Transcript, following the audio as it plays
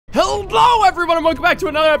Hello, everyone, and welcome back to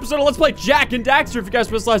another episode of Let's Play Jak and Daxter. If you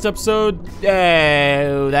guys missed last episode,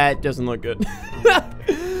 that doesn't look good.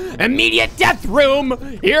 Immediate death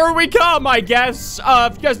room. Here we come, I guess.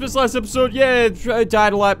 If you guys missed last episode, yeah, I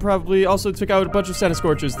died a lot, probably. Also took out a bunch of Santa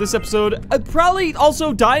Scorchers. This episode, probably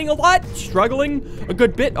also dying a lot, struggling a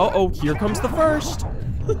good bit. Uh-oh, here comes the first.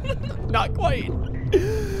 Not quite.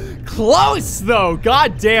 Close though,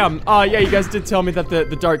 god damn. Yeah, you guys did tell me that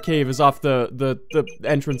the dark cave is off the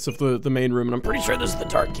entrance of the main room, and I'm pretty sure this is the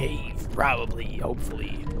dark cave. Probably,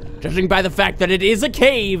 hopefully. Judging by the fact that it is a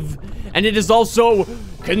cave, and it is also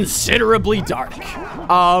considerably dark.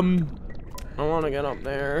 I wanna get up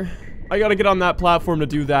there. I gotta get on that platform to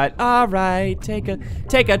do that. Alright, take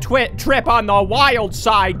a trip on the wild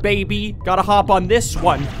side, baby. Gotta hop on this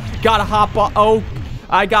one. Gotta hop on, oh,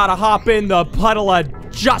 I gotta hop in the puddle of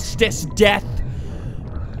justice death.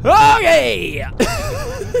 Okay.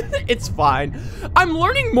 It's fine. I'm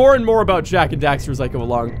learning more and more about Jak and Daxter as I go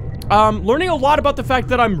along. Learning a lot about the fact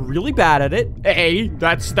that I'm really bad at it. Hey,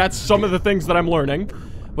 that's some of the things that I'm learning.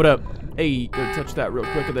 What up? Hey, go touch that real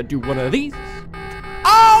quick and then do one of these.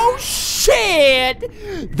 Oh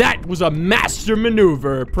shit! That was a master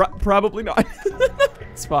maneuver. Probably not.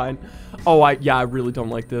 It's fine. Oh, yeah, I really don't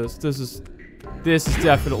like this. This is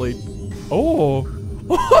definitely. Oh.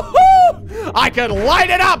 I could light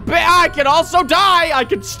it up. I could also die. I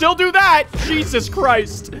could still do that. Jesus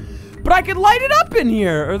Christ. But I could light it up in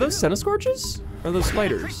here. Are those Santa Scorches? Or are those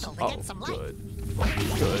spiders? Oh, good.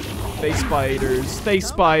 Good. They spiders. They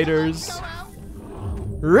spiders.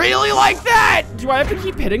 Really like that. Do I have to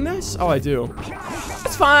keep hitting this? Oh, I do.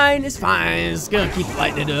 It's fine. It's fine. It's gonna keep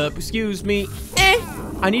lighting it up. Excuse me.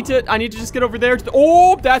 I need to just get over there.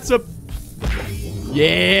 Oh, that's a.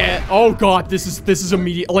 Yeah. Oh god, this is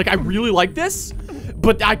immediate. Like, I really like this,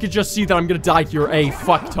 but I could just see that I'm gonna die here a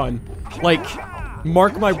fuck ton. Like,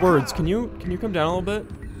 mark my words. Can you come down a little bit?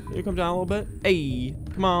 Can you come down a little bit? Hey,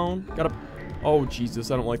 come on. Gotta. Oh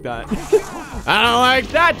Jesus, I don't like that. I don't like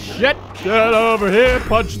that shit. Get over here,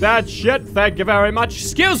 punch that shit. Thank you very much.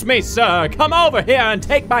 Excuse me, sir. Come over here and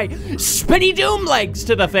take my spinny doom legs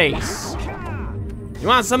to the face. You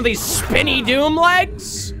want some of these spinny doom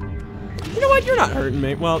legs? You know what? You're not hurting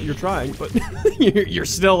me. Well, you're trying, but you're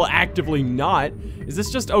still actively not. Is this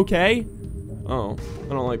just okay? Oh, I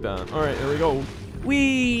don't like that. All right, here we go.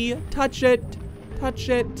 We touch it. Touch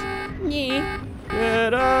it. Yeah.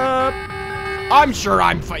 Get up. I'm sure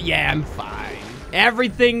I'm fine. Yeah, I'm fine.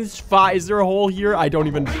 Everything's fine. Is there a hole here? I don't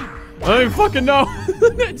even fucking know.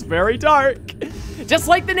 It's very dark. Just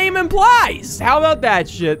like the name implies. How about that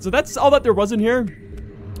shit? So that's all that there was in here,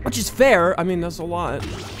 which is fair. I mean, that's a lot.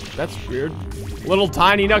 That's weird. Little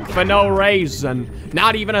tiny nook for no raisin.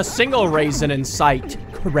 Not even a single raisin in sight.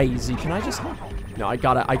 Crazy. Can I just? No, I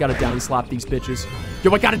gotta down slap these bitches.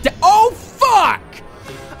 Yo, I gotta oh fuck!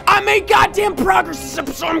 I made goddamn progress this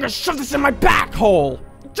episode. I'm gonna shove this in my back hole.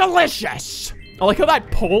 Delicious. I like how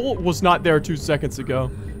that pole was not there 2 seconds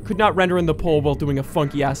ago. Could not render in the pole while doing a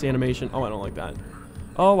funky ass animation. Oh, I don't like that.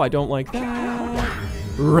 Oh, I don't like that.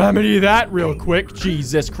 Remedy that real quick.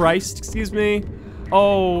 Jesus Christ. Excuse me.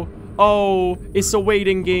 Oh, it's a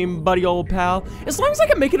waiting game, buddy, old pal. As long as I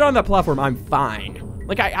can make it on that platform, I'm fine.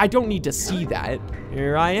 Like, I don't need to see that.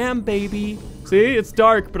 Here I am, baby. See, it's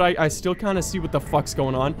dark, but I still kind of see what the fuck's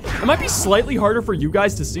going on. It might be slightly harder for you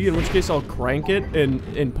guys to see, in which case I'll crank it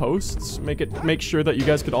in posts. Make sure that you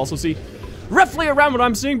guys could also see roughly around what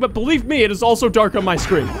I'm seeing, but believe me, it is also dark on my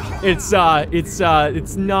screen. It's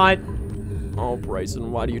not. Oh,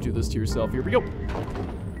 Bryson, why do you do this to yourself? Here we go.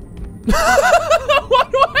 Why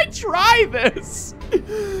do I try this?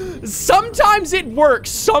 Sometimes it works,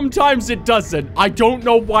 sometimes it doesn't. I don't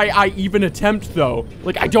know why I even attempt though.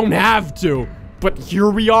 Like, I don't have to, but here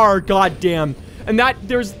we are, goddamn. And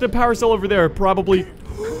there's the power cell over there, probably.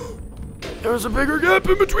 There's a bigger gap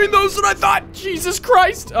in between those than I thought. Jesus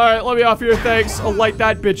Christ. All right, let me off here, thanks. I'll light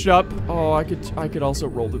that bitch up. Oh, I could also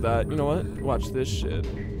roll to that. You know what? Watch this shit.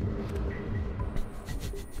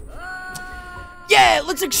 Yeah,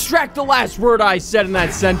 let's extract the last word I said in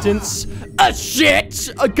that sentence. A shit.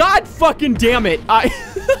 God fucking damn it. I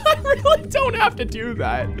really don't have to do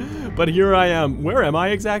that. But here I am. Where am I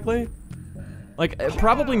exactly? Like,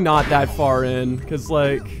 probably not that far in. Because,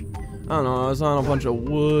 like, I don't know. I was on a bunch of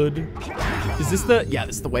wood. Is this the... Yeah,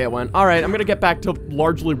 this is the way I went. All right, I'm going to get back to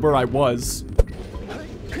largely where I was.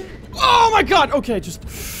 Oh, my God. Okay, just...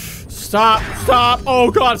 Stop.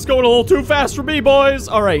 Oh god, it's going a little too fast for me, boys.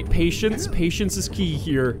 All right, patience is key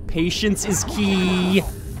here. Patience is key.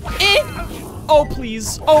 Oh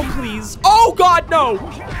please, oh god, no.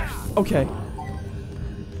 Okay,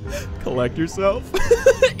 collect yourself.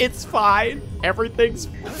 It's fine, everything's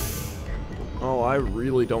Oh, I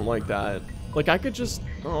really don't like that. Like, I could just...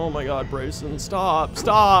 Oh my god, Bryson, stop.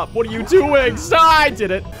 Stop. What are you doing? Stop. I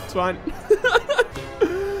did it. It's fine.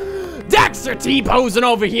 Daxter T-posing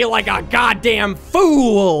over here like a goddamn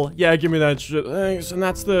fool. Yeah, give me that shit. Thanks. And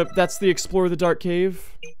that's the Explore the Dark Cave.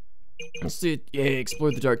 Let's see. Yeah,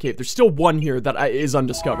 Explore the Dark Cave. There's still one here that is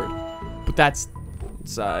undiscovered. But that's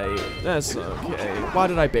okay. Why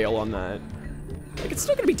did I bail on that? Like, it's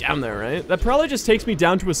still gonna be down there, right? That probably just takes me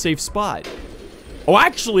down to a safe spot. Oh,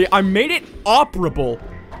 actually, I made it operable.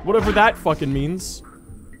 Whatever that fucking means.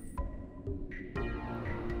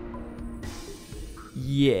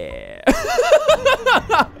 Yeah.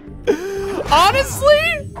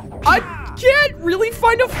 Honestly, I can't really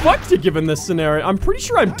find a fuck to give in this scenario. I'm pretty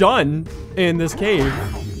sure I'm done in this cave.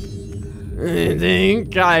 I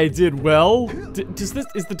think I did well. Is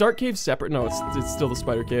the dark cave separate? No, it's still the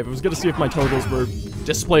spider cave. I was gonna see if my totals were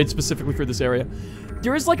displayed specifically for this area.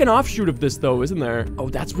 There is like an offshoot of this though, isn't there? Oh,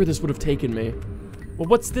 that's where this would have taken me. Well,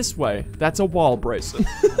 what's this way? That's a wall, Bryson.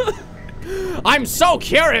 I'm so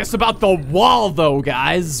curious about the wall though,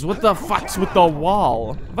 guys. What the fuck's with the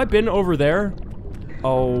wall? Have I been over there?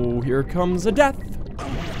 Oh, here comes a death.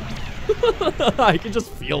 I can just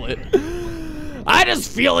feel it. I just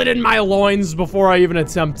feel it in my loins before I even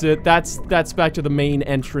attempt it. That's back to the main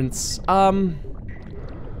entrance.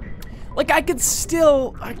 Like, I could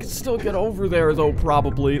still get over there, though,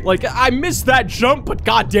 probably. Like, I missed that jump, but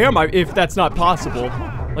goddamn, if that's not possible.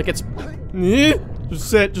 Like, it's... Just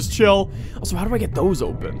sit, just chill. Also, how do I get those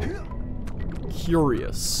open?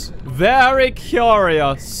 Curious. Very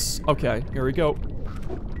curious. Okay, here we go.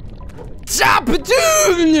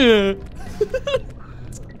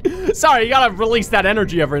 Sorry, you gotta release that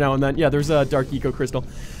energy every now and then. Yeah, there's a dark eco crystal.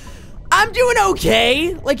 I'm doing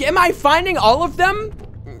okay. Like, am I finding all of them?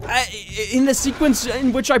 In the sequence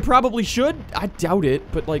in which I probably should? I doubt it,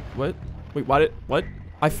 but like, what? Wait, what?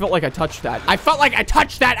 I felt like I touched that. I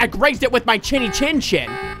grazed it with my chinny chin.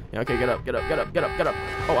 Yeah, okay, get up.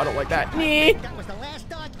 Oh, I don't like that. That was the last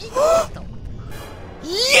dark eco.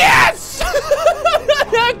 Yes!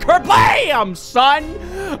 Kerblam,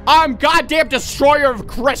 son! I'm goddamn destroyer of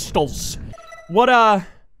crystals. What,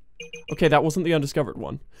 okay, that wasn't the undiscovered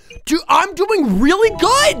one. Dude, I'm doing really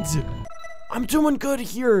good! I'm doing good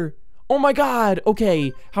here. Oh my god.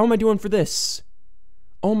 Okay, how am I doing for this?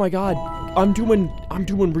 Oh my god. I'm doing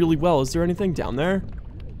really well. Is there anything down there?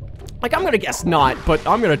 Like, I'm gonna guess not, but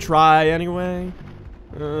I'm gonna try anyway.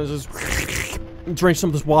 Just drink some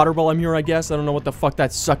of this water while I'm here, I guess. I don't know what the fuck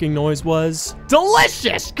that sucking noise was.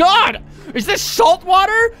 Delicious! God! Is this salt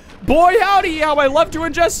water? Boy, howdy, how I love to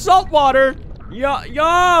ingest salt water.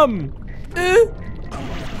 Yum!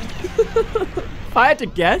 If I had to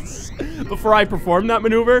guess before I performed that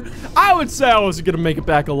maneuver, I would say I wasn't gonna make it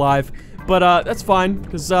back alive. But, that's fine,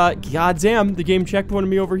 because, goddamn, the game checkpointed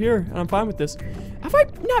me over here, and I'm fine with this. Have I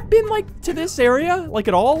not been, like, to this area, like,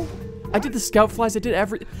 at all? I did the scout flies, I did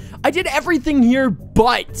everything here,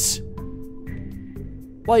 but...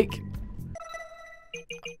 Like...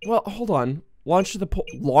 Well, hold on. Launch to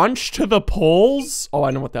the poles? Oh,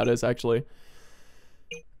 I know what that is, actually.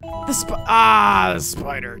 The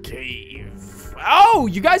spider cave. Oh,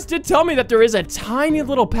 you guys did tell me that there is a tiny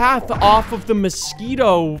little path off of the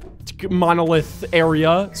mosquito monolith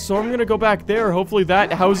area, so I'm gonna go back there. Hopefully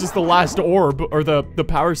that houses the last orb, or the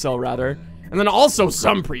power cell rather, and then also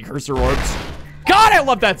some precursor orbs. God, I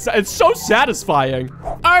love that. It's so satisfying.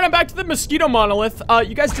 All right, I'm back to the mosquito monolith.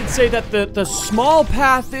 You guys did say that the small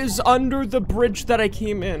path is under the bridge that I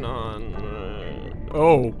came in on.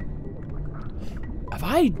 Oh. Have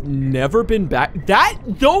I never been back?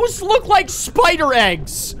 Those look like spider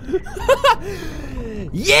eggs.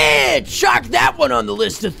 Yeah, chalk that one on the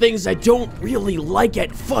list of things I don't really like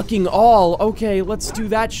at fucking all. Okay, let's do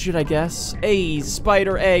that shit, I guess. Hey,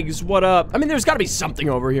 spider eggs, what up? I mean, there's gotta be something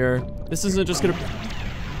over here. This isn't just gonna...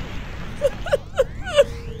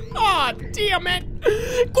 Aw, damn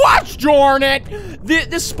it. Gosh darn it.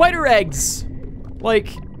 The spider eggs, like...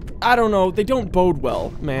 I don't know, they don't bode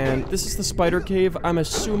well, man. This is the spider cave. I'm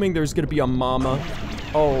assuming there's gonna be a mama.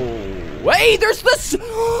 Oh, hey, there's this.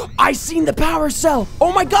 I seen the power cell.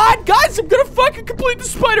 Oh my god, guys, I'm gonna fucking complete the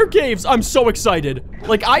spider caves. I'm so excited.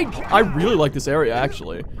 Like, I really like this area,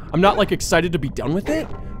 actually. I'm not, like, excited to be done with it,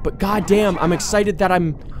 but goddamn, I'm excited that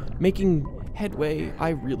I'm making headway. I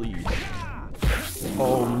really...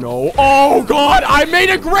 Oh no. Oh god, I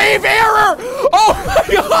made a grave error! Oh my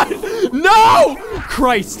god! No!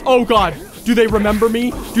 Christ, oh god. Do they remember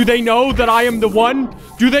me? Do they know that I am the one?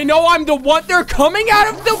 Do they know I'm the one? They're coming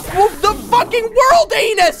out of the fucking world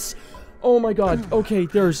anus! Oh my god. Okay,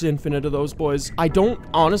 there's infinite of those boys. I don't,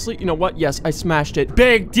 honestly, you know what? Yes, I smashed it.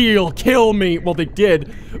 Big deal. Kill me. Well, they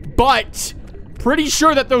did. But, pretty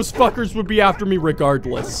sure that those fuckers would be after me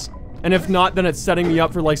regardless. And if not, then it's setting me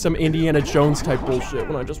up for like some Indiana Jones type bullshit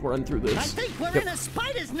when I just run through this. I think we're in a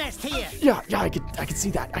spider's nest here. Yeah, I can see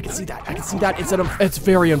that. I can see that. It's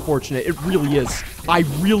very unfortunate. It really is. I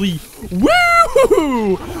really,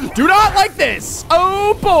 woo! Do not like this.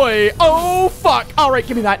 Oh boy. Oh fuck. All right,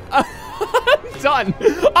 give me that. I'm done.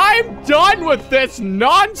 I'm done with this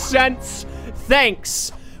nonsense.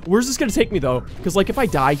 Thanks. Where's this gonna take me though? Because like if I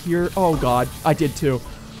die here, oh god, I did too.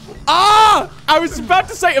 Ah! I was about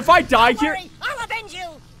to say, if I die here... I'll avenge you!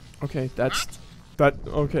 Okay,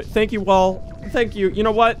 okay. Thank you, Wall. Thank you. You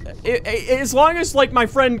know what? As long as, like, my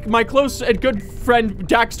close and good friend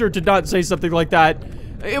Daxter did not say something like that,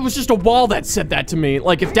 it was just a Wall that said that to me.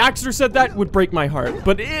 Like, if Daxter said that, it would break my heart.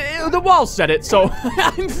 But the Wall said it, so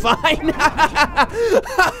I'm fine.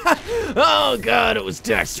 Oh, God, it was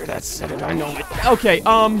Daxter that said it. I know it. Okay,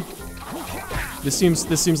 This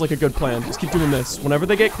seems like a good plan. Just keep doing this. Whenever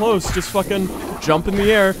they get close, just fucking jump in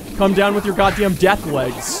the air. Come down with your goddamn death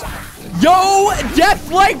legs. Yo,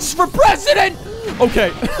 death legs for president!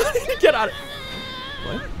 Okay, get out of...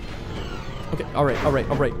 What? Okay, all right.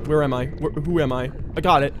 Where am I? Who am I? I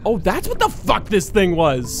got it. Oh, that's what the fuck this thing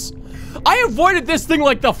was. I avoided this thing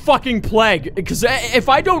like the fucking plague, because if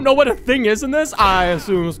I don't know what a thing is in this, I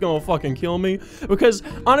assume it's gonna fucking kill me, because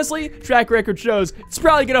honestly, track record shows, it's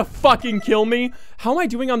probably gonna fucking kill me. How am I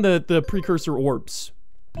doing on the precursor orbs?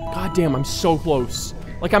 God damn, I'm so close.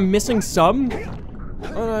 Like, I'm missing some.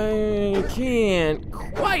 I can't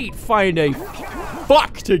quite find a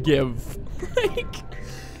fuck to give. Like...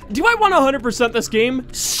 Do I want to 100% this game?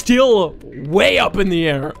 Still way up in the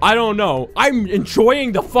air. I don't know. I'm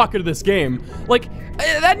enjoying the fuck out of this game. Like,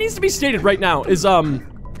 that needs to be stated right now, is,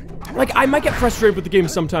 like, I might get frustrated with the game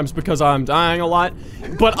sometimes because I'm dying a lot,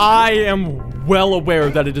 but I am well aware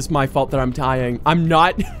that it is my fault that I'm dying. I'm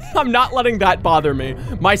not letting that bother me.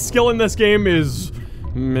 My skill in this game is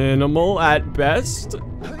minimal at best.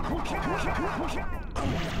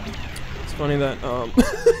 Funny that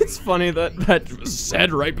it's funny that was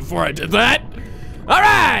said right before I did that. All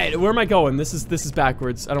right, where am I going? This is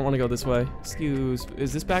backwards. I don't want to go this way.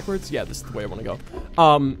 Is this backwards? Yeah, this is the way I want to go.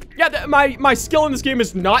 Yeah, my skill in this game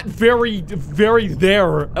is not very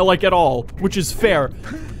there, like, at all, which is fair.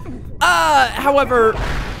 However,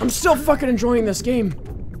 I'm still fucking enjoying this game.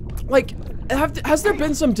 Like, has there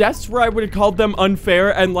been some deaths where I would have called them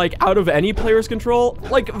unfair and, like, out of any player's control?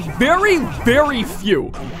 Like, very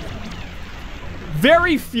few.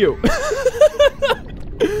 Very few.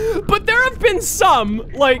 But there have been some,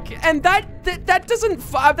 like, and that doesn't,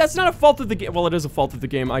 that's not a fault of the game. Well, it is a fault of the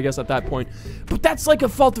game, I guess, at that point. But that's like a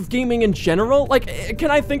fault of gaming in general. Like,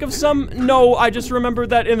 can I think of some? No, I just remember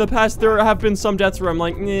that in the past there have been some deaths where I'm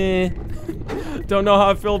like, nah, don't know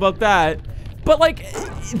how I feel about that. But, like,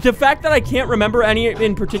 the fact that I can't remember any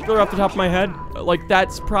in particular off the top of my head, like,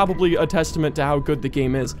 that's probably a testament to how good the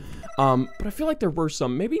game is. But I feel like there were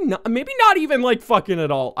some, maybe not even, like, fucking at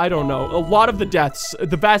all. I don't know. A lot of the deaths,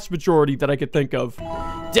 the vast majority that I could think of,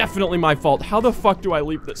 definitely my fault. How the fuck do I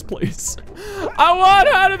leave this place? I want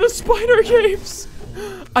out of the spider caves.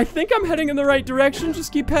 I think I'm heading in the right direction.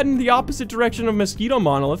 Just keep heading the opposite direction of Mosquito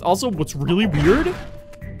Monolith. Also, what's really weird,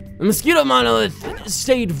 the Mosquito Monolith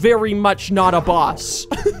stayed very much not a boss.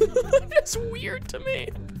 It's weird to me.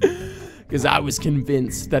 Because I was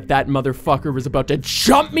convinced that that motherfucker was about to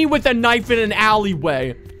jump me with a knife in an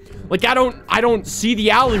alleyway. Like, I don't see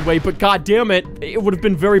the alleyway, but goddammit, it would have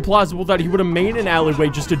been very plausible that he would have made an alleyway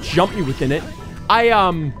just to jump me within it. I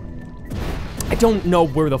don't know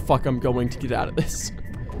where the fuck I'm going to get out of this.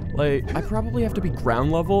 Like, I probably have to be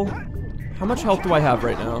ground level. How much health do I have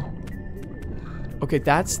right now? Okay,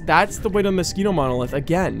 that's the way to the Mosquito Monolith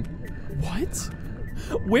again. What?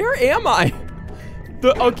 Where am I?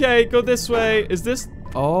 Okay, go this way. Is this?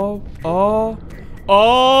 Oh,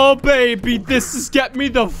 baby, this is get me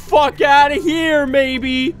the fuck out of here,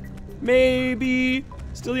 maybe.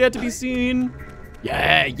 Still yet to be seen.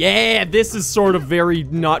 Yeah, this is sort of very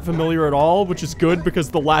not familiar at all, which is good because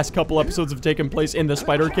the last couple episodes have taken place in the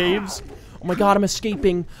spider caves. Oh my god, I'm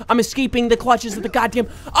escaping the clutches of the goddamn...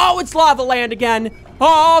 Oh, it's lava land again.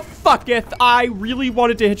 Oh, fucketh. I really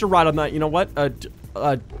wanted to hitch a ride on that. You know what?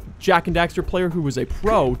 Jack and Daxter player who was a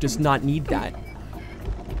pro does not need that.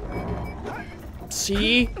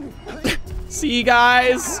 See? See,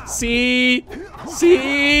 guys? See?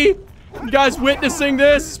 You guys witnessing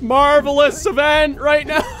this marvelous event right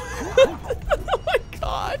now? Oh my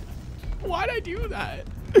god. Why'd I do that?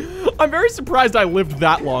 I'm very surprised I lived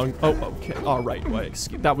that long. Oh, okay. All right. Wait,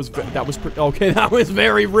 excuse, that was okay. That was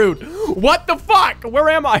very rude. What the fuck? Where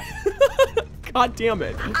am I? God damn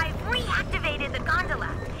it. I've reactivated the gondola.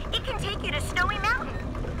 It can take you to Snowy Mountain.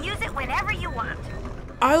 Use it whenever you want.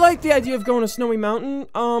 I like the idea of going to Snowy Mountain.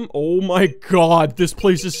 Oh my god, this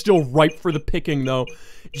place is still ripe for the picking though.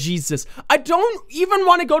 Jesus. I don't even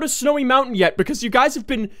want to go to Snowy Mountain yet because you guys have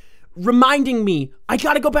been reminding me I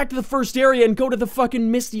gotta go back to the first area and go to the fucking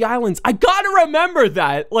Misty Islands. I gotta remember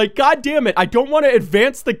that. Like, god damn it. I don't want to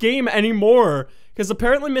advance the game anymore because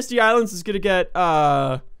apparently Misty Islands is gonna get,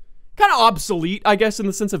 kind of obsolete, I guess, in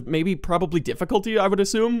the sense of maybe probably difficulty, I would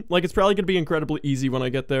assume. Like, it's probably gonna be incredibly easy when I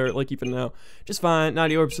get there, like, even now. Just fine.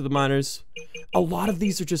 90 orbs to the miners. A lot of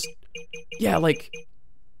these are just, yeah, like,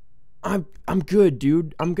 I'm good,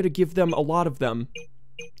 dude. I'm gonna give them a lot of them.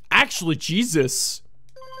 Actually, Jesus.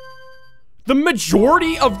 The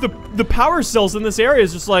majority of the power cells in this area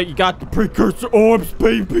is just like, you got the Precursor orbs,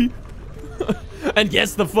 baby. And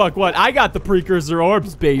guess the fuck what? I got the Precursor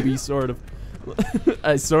orbs, baby, sort of.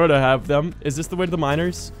 I sort of have them. Is this the way to the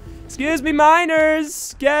miners? Excuse me,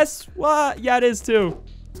 miners. Guess what? Yeah, it is too.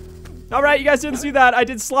 All right, you guys didn't see that. I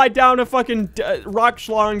did slide down a fucking rock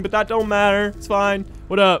schlong, but that don't matter. It's fine.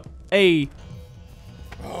 What up? Hey.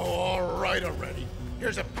 Oh, all right already.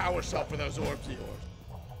 Here's a power cell for those orbs of yours.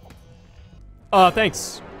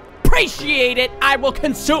 Thanks. Appreciate it. I will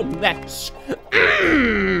consume this. What do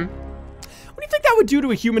you think that would do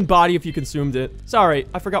to a human body if you consumed it? Sorry,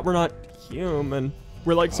 I forgot we're not human.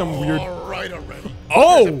 We're like some weird. All right already.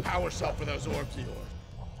 Oh. Here's a power cell for those orbs of yours.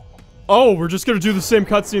 Oh, we're just gonna do the same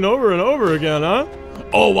cutscene over and over again, huh?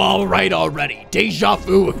 Oh, all right already. Deja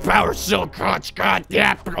vu with power cell cuts.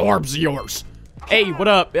 Goddamn orbs of yours. Hey, what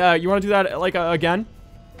up? You want to do that like again?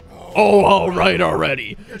 Oh, all right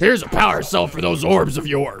already. Here's a power cell for those orbs of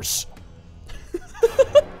yours.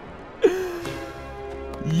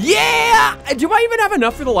 Yeah! Do I even have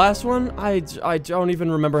enough for the last one? I don't even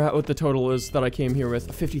remember what the total is that I came here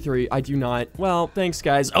with. 53. I do not. Well, thanks,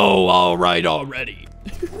 guys. Oh, all right already.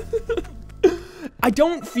 I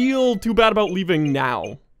don't feel too bad about leaving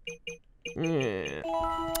now.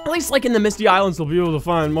 At least, like, in the Misty Islands, they'll be able to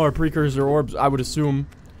find more Precursor orbs, I would assume.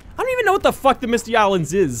 I don't even know what the fuck the Misty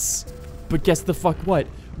Islands is. But guess the fuck what?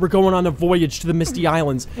 We're going on a voyage to the Misty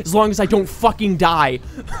Islands. As long as I don't fucking die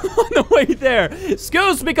on the way there.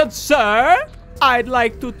 Excuse me, good sir. I'd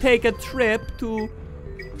like to take a trip to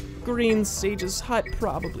Green Sage's hut,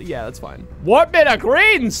 probably. Yeah, that's fine. What bit of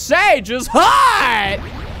Green Sage's hut?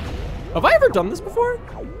 Have I ever done this before?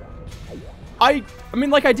 I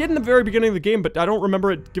mean, like, I did in the very beginning of the game, but I don't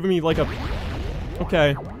remember it giving me, like, a...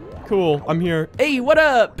 Okay. Cool, I'm here. Hey, what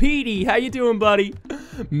up, Petey? How you doing, buddy?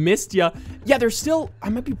 Missed ya. Yeah, there's still... I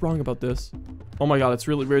might be wrong about this. Oh my god, it's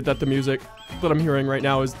really weird that the music that I'm hearing right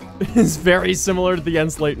now is very similar to the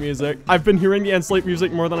End Slate music. I've been hearing the End Slate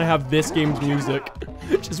music more than I have this game's music.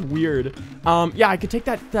 Which is weird. Yeah, I could take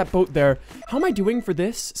that boat there. How am I doing for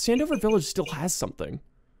this? Sandover Village still has something.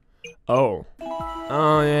 Oh.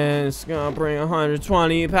 Oh, yeah, it's gonna bring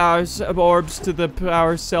 120 power orbs to the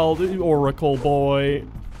power cell Oracle boy.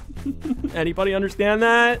 Anybody understand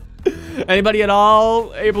that? Anybody at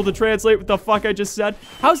all able to translate what the fuck I just said?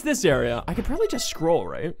 How's this area? I could probably just scroll,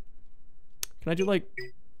 right? Can I do like...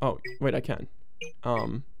 Oh, wait, I can.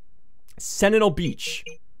 Sentinel Beach.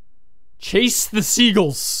 Chase the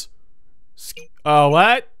seagulls.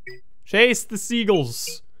 What? Chase the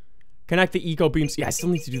seagulls. Connect the eco beams. Yeah, I still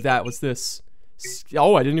need to do that. What's this?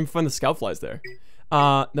 Oh, I didn't even find the scout flies there.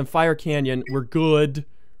 Then Fire Canyon, we're good.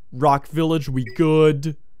 Rock Village, we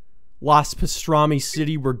good. Las Pastrami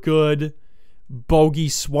City, we're good. Bogey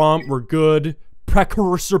Swamp, we're good.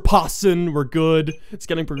 Precursor Possin, we're good. It's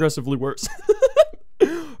getting progressively worse.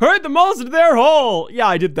 Herd the moles into their hole. Yeah,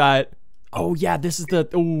 I did that. Oh, yeah, this is the...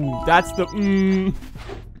 Ooh, that's the...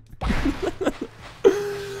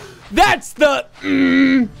 That's the...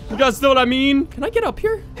 You guys know what I mean? Can I get up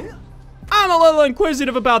here? I'm a little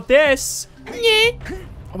inquisitive about this.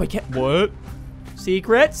 Oh, I can't... What?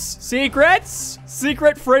 Secrets? Secrets?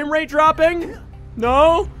 Secret frame rate dropping?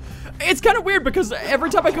 No? It's kind of weird because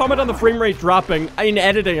every time I comment on the frame rate dropping, in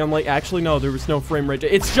editing, I'm like, actually, no, there was no frame rate.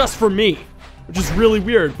 It's just for me, which is really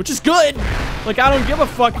weird, which is good. Like, I don't give a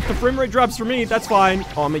fuck if the frame rate drops for me. That's fine.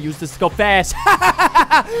 Oh, I'm gonna use this to go fast.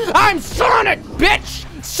 I'm Sonic, bitch!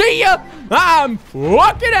 See ya! I'm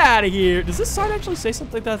fucking out of here. Does this sign actually say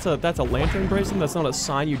something? That's a lantern bracelet? That's not a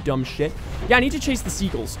sign, you dumb shit. Yeah, I need to chase the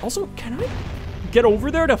seagulls. Also, can I get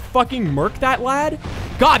over there to fucking murk that lad?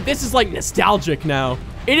 God, this is like nostalgic now.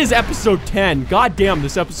 It is episode 10. God damn,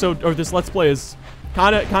 this episode, or this Let's Play is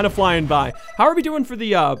kind of flying by. How are we doing for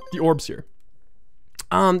the orbs here?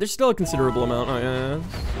 There's still a considerable amount. Oh, yeah.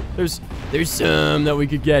 There's some that we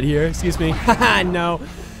could get here. Excuse me. Haha, no.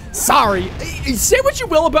 Sorry. Say what you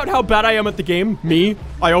will about how bad I am at the game. Me.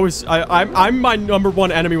 I'm my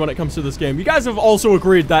 #1 enemy when it comes to this game. You guys have also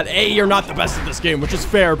agreed that, A, you're not the best at this game, which is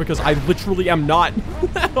fair because I literally am not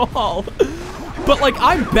at all. But, like,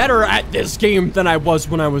 I'm better at this game than I was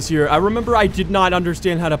when I was here. I remember I did not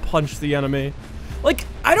understand how to punch the enemy. Like,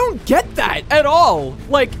 I don't get that at all.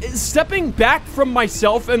 Like, stepping back from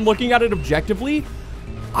myself and looking at it objectively,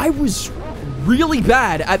 I was really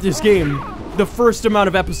bad at this game the first amount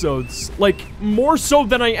of episodes. Like, more so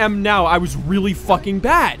than I am now, I was really fucking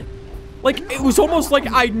bad. Like, it was almost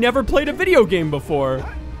like I'd never played a video game before.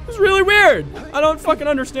 It was really weird. I don't fucking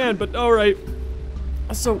understand, but alright.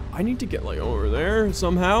 So, I need to get, like, over there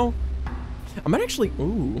somehow. I might actually,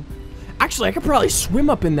 ooh. Actually, I could probably swim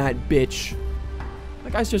up in that bitch.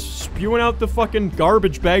 That guy's just spewing out the fucking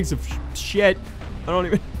garbage bags of shit.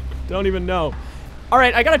 I don't even know.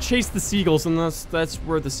 Alright, I gotta chase the seagulls, and that's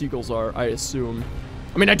where the seagulls are, I assume.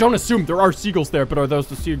 I mean, I don't assume. There are seagulls there, but are those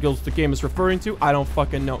the seagulls the game is referring to? I don't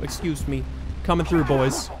fucking know. Excuse me. Coming through,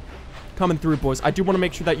 boys. Coming through, boys. I do want to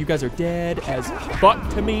make sure that you guys are dead as fuck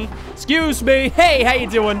to me. Excuse me. Hey, how you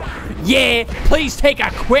doing? Yeah, please take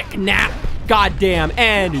a quick nap. Goddamn.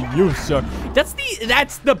 And you, sir.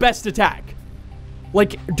 That's the best attack.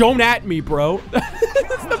 Like, don't at me, bro.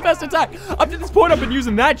 That's the best attack. Up to this point, I've been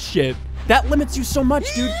using that shit. That limits you so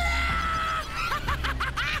much, dude.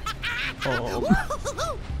 Oh.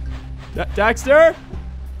 Daxter?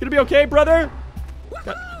 Gonna be okay, brother?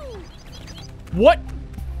 What?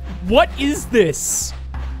 What is this?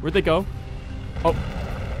 Where'd they go? Oh.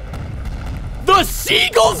 The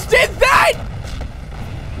seagulls did that?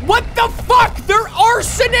 What the fuck? They're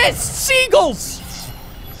arsonist seagulls!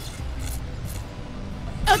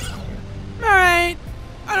 Alright.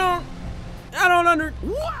 I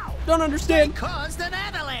don't understand. They caused an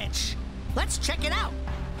avalanche. Let's check it out.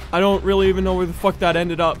 I don't really even know where the fuck that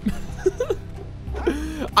ended up.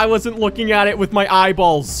 I wasn't looking at it with my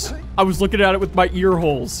eyeballs. I was looking at it with my ear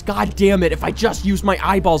holes. God damn it, if I just used my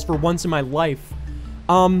eyeballs for once in my life.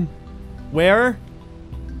 Where?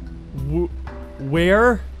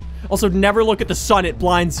 Where? Also, never look at the sun, it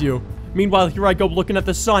blinds you. Meanwhile, here I go looking at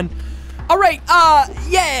the sun. Alright,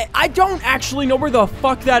 yeah, I don't actually know where the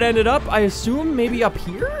fuck that ended up. I assume maybe up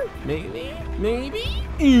here? Maybe?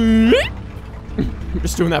 I'm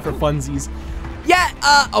just doing that for funsies. Yeah,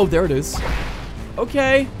 oh, there it is.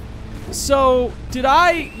 Okay. So, did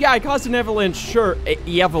I? Yeah, I caused an avalanche, sure.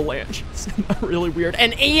 Avalanche. Really weird.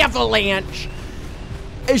 An avalanche.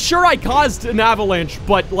 Sure, I caused an avalanche,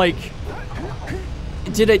 but, like,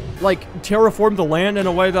 did it, like, terraform the land in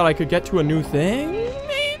a way that I could get to a new thing?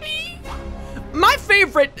 Maybe? My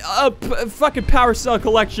favorite, fucking power cell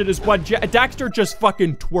collection is when Daxter just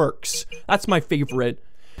fucking twerks. That's my favorite.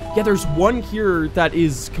 Yeah, there's one here that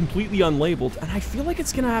is completely unlabeled, and I feel like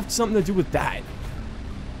it's gonna have something to do with that.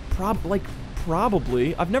 Probably.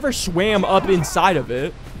 I've never swam up inside of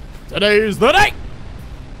it. Today's the day!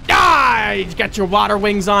 Ah, you got your water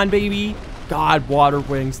wings on, baby. God, water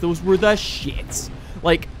wings. Those were the shits.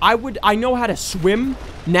 Like, I know how to swim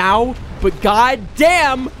now, but god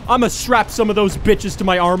damn, I'm gonna strap some of those bitches to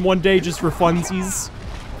my arm one day just for funsies.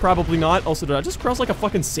 Probably not. Also, did I just cross like a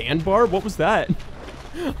fucking sandbar? What was that?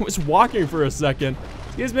 I was walking for a second.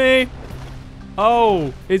 Excuse me.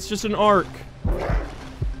 Oh, it's just an arc.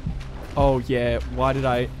 Oh, yeah. Why did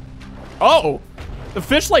I... Oh! The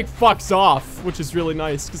fish, like, fucks off, which is really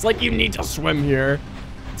nice. Because, like, you need to swim here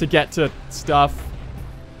to get to stuff.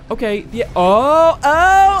 Okay, yeah.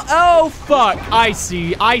 Oh, fuck. I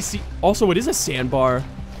see. Also, it is a sandbar.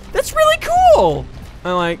 That's really cool.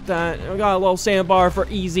 I like that. I got a little sandbar for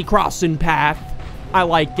easy crossing path. I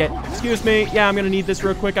like it. Excuse me. Yeah, I'm gonna need this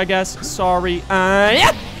real quick, I guess. Sorry.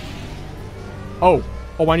 Yeah. Oh,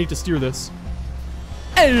 I need to steer this.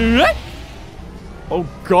 Oh,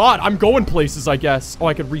 God. I'm going places, I guess. Oh,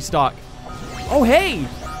 I could restock. Oh, hey.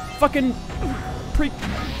 Fucking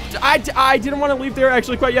I didn't want to leave there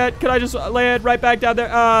actually quite yet. Could I just land right back down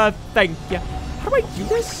there? Thank you. How do I do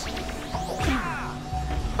this?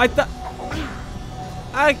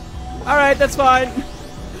 Alright, that's fine.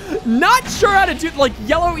 Not sure how to do, like,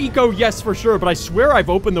 yellow eco, yes, for sure, but I swear I've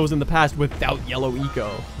opened those in the past without yellow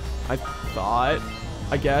eco. I thought,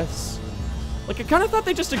 I guess. Like, I kind of thought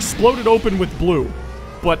they just exploded open with blue,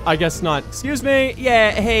 but I guess not. Excuse me.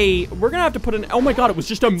 Yeah, hey, we're gonna have to put an, oh my god, it was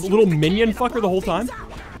just a little minion fucker the whole time?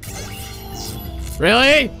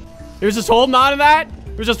 Really? He was just holding on to that?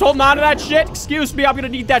 He was just holding on to that shit? Excuse me, I'm gonna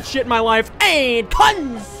need that shit in my life. And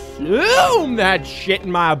consume that shit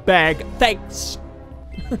in my bag. Thanks.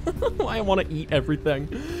 I want to eat everything.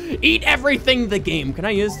 Eat everything the game. Can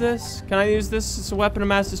I use this? Can I use this as a weapon of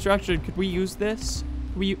mass destruction? Could we use this?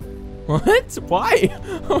 What? Why?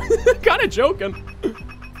 I'm kind of joking.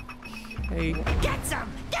 Hey. Get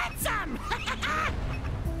some! Get some!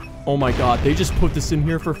 Oh my god, they just put this in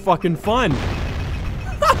here for fucking fun.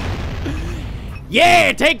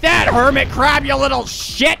 Yeah, take that, hermit crab, you little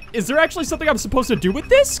shit! Is there actually something I'm supposed to do with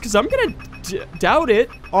this? Because I'm gonna doubt it,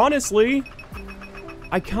 honestly.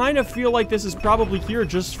 I kind of feel like this is probably here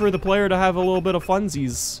just for the player to have a little bit of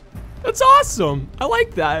funsies. That's awesome. I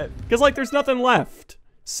like that. Because, like, there's nothing left.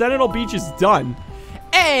 Sentinel Beach is done.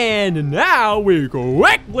 And now we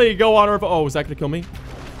quickly go on our... Oh, is that gonna kill me?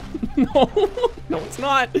 No, no, it's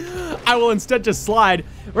not. I will instead just slide.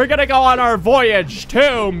 We're gonna go on our voyage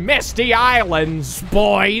to Misty Islands,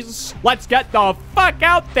 boys. Let's get the fuck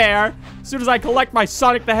out there. As soon as I collect my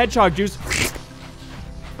Sonic the Hedgehog juice.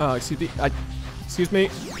 Excuse me.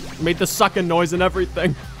 I made the sucking noise and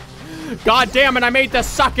everything. God damn it, I made the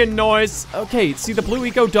sucking noise. Okay, see, the blue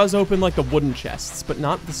eco does open like the wooden chests, but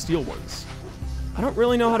not the steel ones. I don't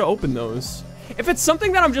really know how to open those. If it's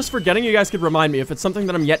something that I'm just forgetting, you guys could remind me. If it's something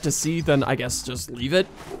that I'm yet to see, then I guess just leave it.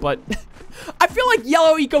 But I feel like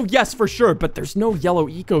yellow eco, yes, for sure. But there's no yellow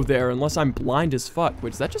eco there unless I'm blind as fuck.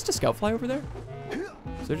 Wait, is that just a scout fly over there?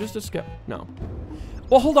 Is there just a scout? No.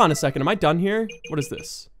 Well, hold on a second. Am I done here? What is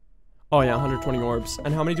this? Oh, yeah, 120 orbs.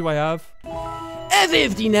 And how many do I have?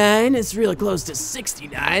 59 is really close to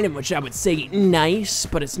 69, in which I would say nice,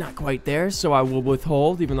 but it's not quite there, so I will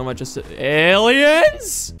withhold, even though I just said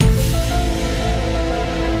aliens?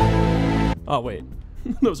 Oh, wait.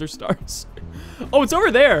 Those are stars. Oh, it's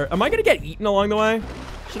over there. Am I gonna get eaten along the way?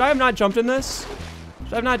 Should I have not jumped in this?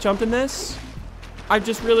 Should I have not jumped in this? I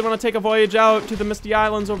just really want to take a voyage out to the Misty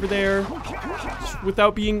Islands over there. Just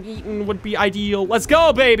without being eaten would be ideal. Let's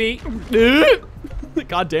go, baby.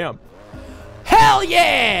 God damn. Hell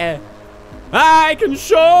yeah! I can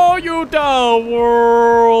show you the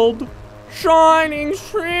world. Shining,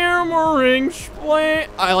 shimmering,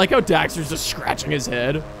 I like how Daxter's just scratching his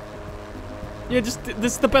head. Yeah, just,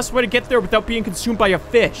 this is the best way to get there without being consumed by a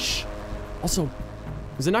fish. Also,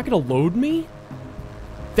 is it not gonna load me?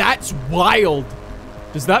 That's wild.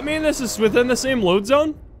 Does that mean this is within the same load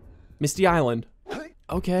zone? Misty Island.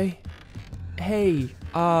 Okay. Hey,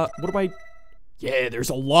 what do I... Yeah, there's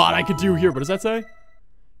a lot I could do here. What does that say?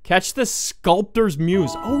 Catch the sculptor's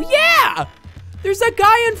muse. Oh, yeah! There's that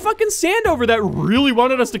guy in fucking Sandover that really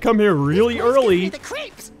wanted us to come here really early. The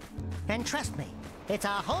creeps. And trust me, it's a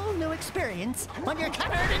whole new experience when you're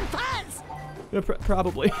covered in fuzz. Yeah,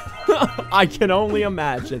 probably. I can only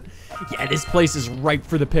imagine. Yeah, this place is ripe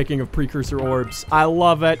for the picking of Precursor orbs. I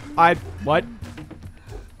love it. What?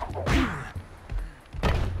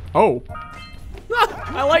 Oh.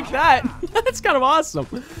 I like that. That's kind of awesome.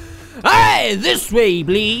 Alright, this way,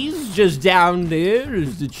 please. Just down there,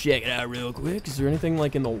 just to check it out real quick. Is there anything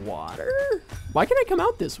like in the water? Why can't I come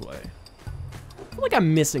out this way? I feel like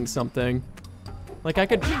I'm missing something. Like I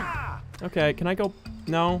could... Okay, can I go...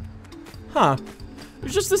 No. Huh.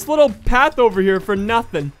 There's just this little path over here for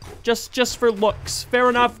nothing. Just for looks. Fair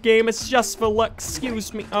enough, game. It's just for looks.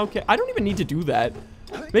 Excuse me. Okay, I don't even need to do that.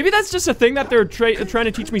 Maybe that's just a thing that they're trying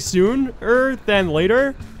to teach me sooner than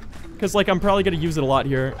later. Because, like, I'm probably going to use it a lot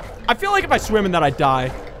here. I feel like if I swim in that, I'd die.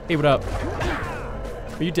 Hey, what up?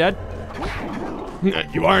 Are you dead?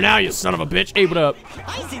 You are now, you son of a bitch. Hey, what up?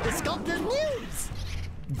 I see the sculptor's muse.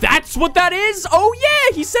 That's what that is? Oh,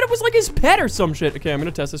 yeah. He said it was like his pet or some shit. Okay, I'm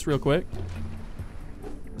going to test this real quick.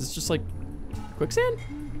 Is this just, like, quicksand?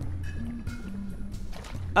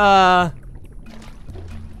 Okay,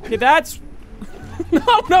 that's...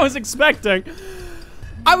 Not what I was expecting.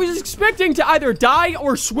 I was expecting to either die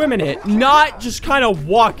or swim in it, not just kind of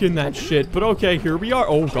walk in that shit. But okay, here we are.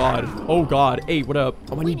 Oh, God. Oh, God. Hey, what up?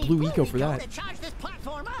 Oh, I need blue eco for that.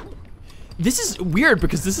 This is weird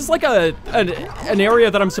because this is like an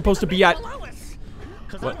area that I'm supposed to be at.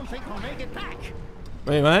 What?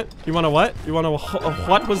 Wait, what? You want to what? You want to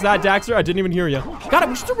what was that, Daxter? I didn't even hear you. God, I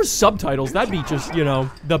wish there were subtitles. That'd be just, you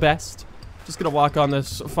know, the best. Just gonna walk on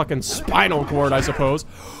this fucking spinal cord, I suppose.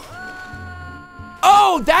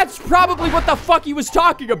 Oh, that's probably what the fuck he was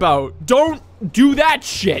talking about. Don't do that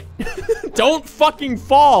shit. Don't fucking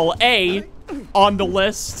fall, A, on the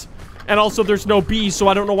list. And also, there's no B, so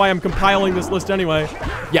I don't know why I'm compiling this list anyway.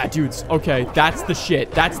 Yeah, dudes, okay, that's the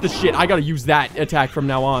shit. That's the shit. I gotta use that attack from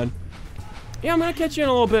now on. Yeah, I'm gonna catch you in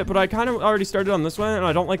a little bit, but I kind of already started on this one, and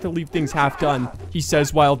I don't like to leave things half done. He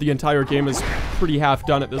says while the entire game is pretty half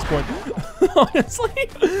done at this point. Honestly.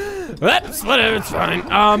 That's whatever, it's fine.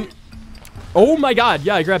 Oh my god,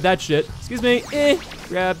 yeah, I grabbed that shit. Excuse me.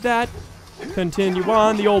 Grab that. Continue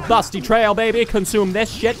on the old dusty trail, baby. Consume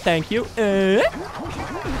this shit. Thank you.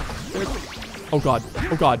 Oh god.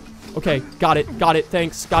 Oh god. Okay, got it. Got it.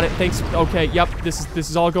 Thanks. Got it. Thanks. Okay, yep. This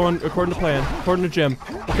is all going according to plan. According to Jim.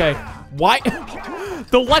 Okay. Why?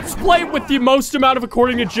 The Let's Play with the most amount of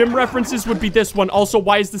according to Jim references would be this one. Also,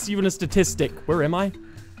 why is this even a statistic? Where am I?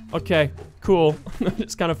 Okay, cool.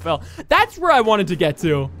 Just kind of fell. That's where I wanted to get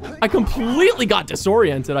to. I completely got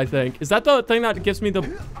disoriented, I think. Is that the thing that gives me the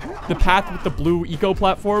path with the blue eco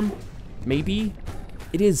platform? Maybe?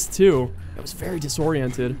 It is, too. I was very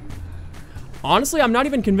disoriented. Honestly, I'm not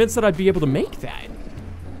even convinced that I'd be able to make that.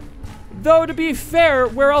 Though, to be fair,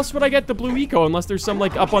 where else would I get the blue eco unless there's some,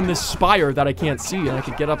 like, up on this spire that I can't see and I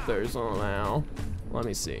could get up there. So now, let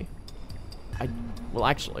me see. Well,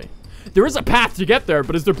 actually, there is a path to get there,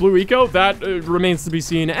 but is there blue eco? That remains to be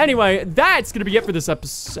seen. Anyway, that's gonna be it for this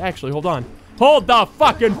episode. Actually, hold on. Hold the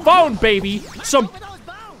fucking phone, baby.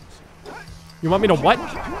 You want me to what?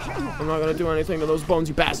 I'm not gonna do anything to those bones,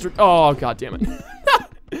 you bastard. Oh, god damn it.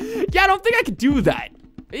 Yeah, I don't think I could do that.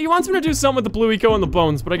 He wants me to do something with the blue eco and the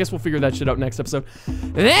bones, but I guess we'll figure that shit out next episode.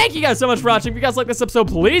 Thank you guys so much for watching. If you guys like this episode,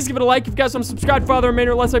 please give it a like. If you guys want to subscribe for the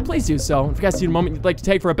remainder of Let's Play, please do so. If you guys see a moment you'd like to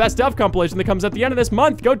take for a best of compilation that comes at the end of this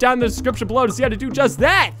month, go down in the description below to see how to do just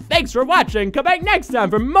that. Thanks for watching. Come back next time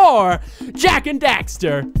for more Jack and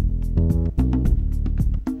Daxter.